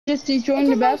Just destroying It's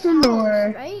the a nice bathroom, house,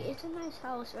 or? right? It's a nice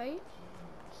house, right?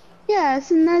 Yeah, it's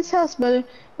a nice house, but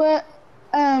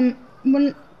when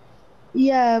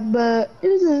but it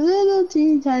was a little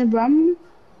teeny tiny problem.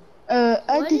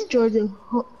 What is it?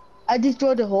 I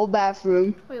destroyed the whole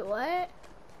bathroom. Wait, what?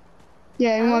 Yeah,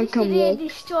 At anyone least you come didn't look?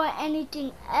 destroy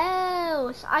anything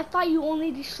else. I thought you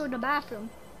only destroyed the bathroom.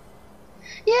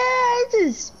 Yeah, I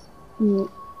just.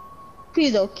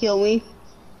 Please don't kill me.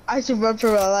 I should run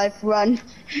for my life. Run,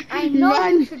 I know you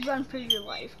run. should run for your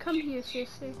life. Come here,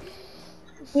 sister.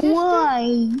 Sister?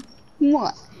 Why?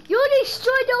 What? You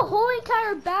destroyed the whole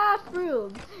entire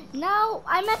bathroom. Now,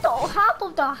 I'm at the half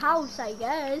of the house, I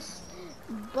guess.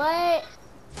 But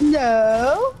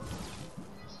No.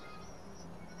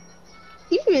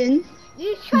 Even.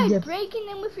 you tried Yep. breaking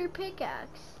them with your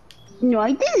pickaxe. No,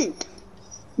 I didn't.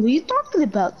 What are you talking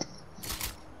about?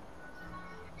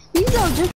 These are just